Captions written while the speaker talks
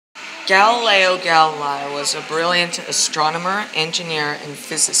Galileo Galilei was a brilliant astronomer, engineer, and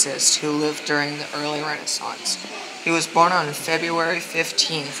physicist who lived during the early Renaissance. He was born on February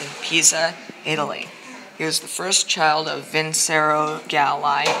 15th in Pisa, Italy. He was the first child of Vincero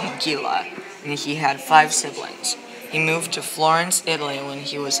Galilei and Gila, and he had 5 siblings. He moved to Florence, Italy when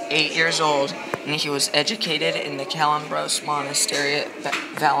he was 8 years old, and he was educated in the Calambros Monastery at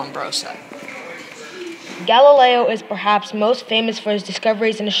Vallombrosa. Galileo is perhaps most famous for his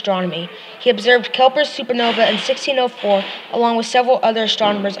discoveries in astronomy. He observed Kepler's supernova in 1604, along with several other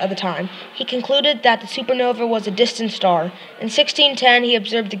astronomers of the time. He concluded that the supernova was a distant star. In 1610, he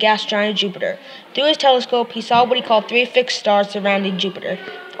observed the gas giant Jupiter. Through his telescope, he saw what he called 3 fixed stars surrounding Jupiter.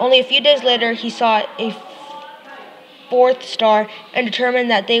 Only a few days later, he saw a 4th star and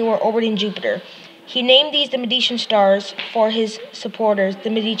determined that they were orbiting Jupiter. He named these the Medicean stars for his supporters, the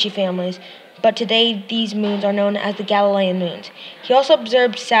Medici families, but today these moons are known as the Galilean moons. He also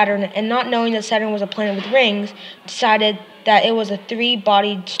observed Saturn, and not knowing that Saturn was a planet with rings, decided that it was a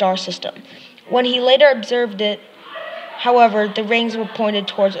 3-bodied star system. When he later observed it, however, the rings were pointed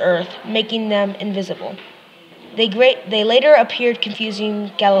towards Earth, making them invisible. They later appeared,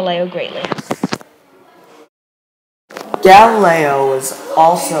 confusing Galileo greatly. Galileo was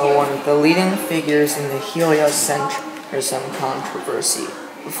also one of the leading figures in the heliocentrism controversy.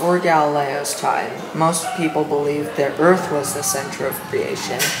 Before Galileo's time, most people believed that Earth was the center of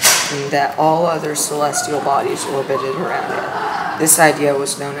creation and that all other celestial bodies orbited around it. This idea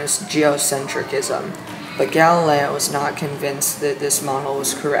was known as geocentrism, but Galileo was not convinced that this model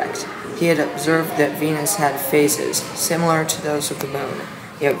was correct. He had observed that Venus had phases, similar to those of the moon,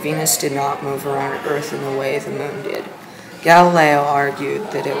 yet Venus did not move around Earth in the way the moon did. Galileo argued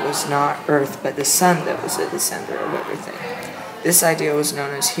that it was not Earth but the Sun that was at the center of everything. This idea was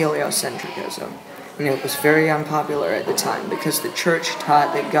known as heliocentrism, and it was very unpopular at the time because the church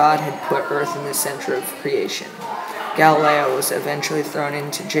taught that God had put Earth in the center of creation. Galileo was eventually thrown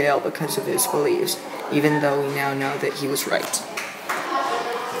into jail because of his beliefs, even though we now know that he was right.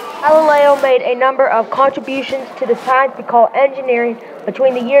 Galileo made a number of contributions to the science we call engineering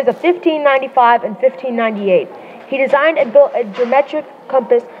between the years of 1595 and 1598. He designed and built a geometric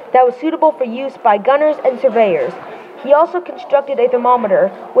compass that was suitable for use by gunners and surveyors. He also constructed a thermometer,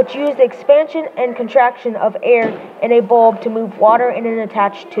 which used the expansion and contraction of air in a bulb to move water in an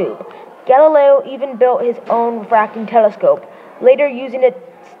attached tube. Galileo even built his own refracting telescope, later using its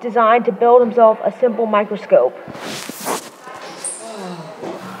design to build himself a simple microscope.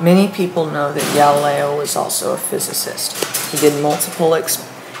 Many people know that Galileo was also a physicist. He did multiple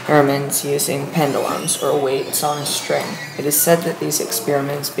experiments using pendulums, or weights on a string. It is said that these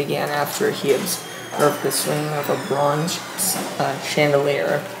experiments began after he observed the swing of a bronze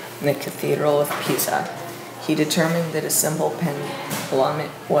chandelier in the Cathedral of Pisa. He determined that a simple pendulum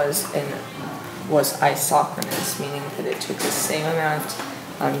was isochronous, meaning that it took the same amount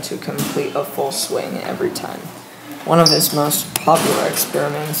of time to complete a full swing every time. One of his most popular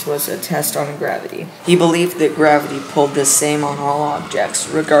experiments was a test on gravity. He believed that gravity pulled the same on all objects,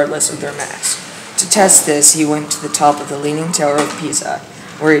 regardless of their mass. To test this, he went to the top of the Leaning Tower of Pisa,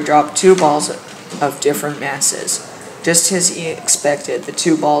 where he dropped 2 balls of different masses. Just as he expected, the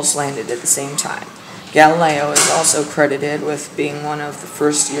 2 balls landed at the same time. Galileo is also credited with being one of the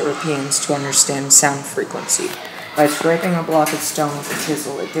first Europeans to understand sound frequency. By scraping a block of stone with a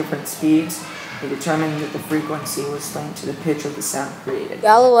chisel at different speeds, he determined that the frequency was linked to the pitch of the sound created.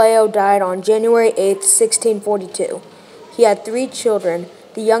 Galileo died on January 8, 1642. He had 3 children,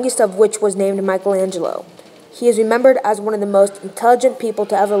 the youngest of which was named Michelangelo. He is remembered as one of the most intelligent people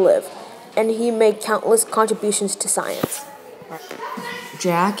to ever live, and he made countless contributions to science.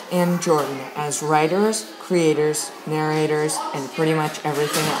 Jack and Jordan as writers, creators, narrators, and pretty much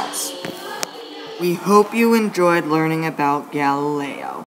everything else. We hope you enjoyed learning about Galileo.